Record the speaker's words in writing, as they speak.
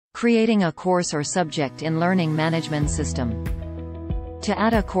Creating a course or subject in learning management system. To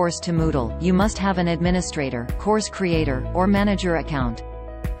add a course to Moodle, you must have an administrator, course creator, or manager account.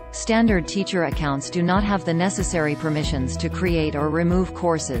 Standard teacher accounts do not have the necessary permissions to create or remove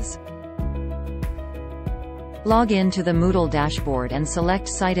courses. Log in to the Moodle dashboard and select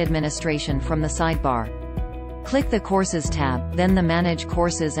Site Administration from the sidebar. Click the Courses tab, then the Manage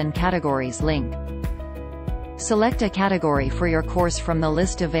Courses and Categories link. Select a category for your course from the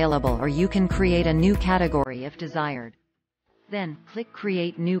list available, or you can create a new category if desired. Then, click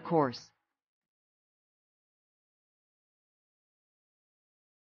Create New Course.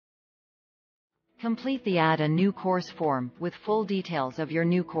 Complete the Add a New Course form, with full details of your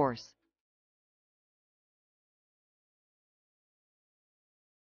new course.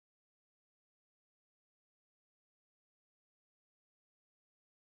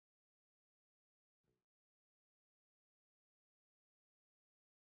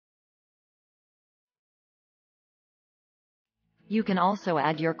 You can also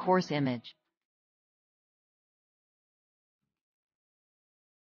add your course image.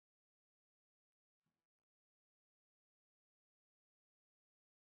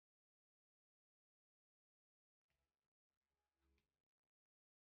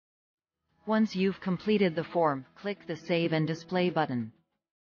 Once you've completed the form, click the Save and Display button.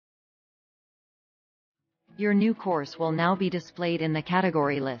 Your new course will now be displayed in the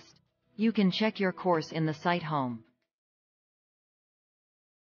category list. You can check your course in the site home.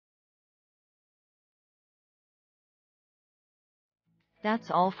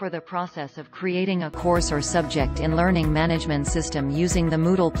 That's all for the process of creating a course or subject in learning management system using the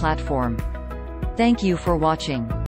Moodle platform. Thank you for watching.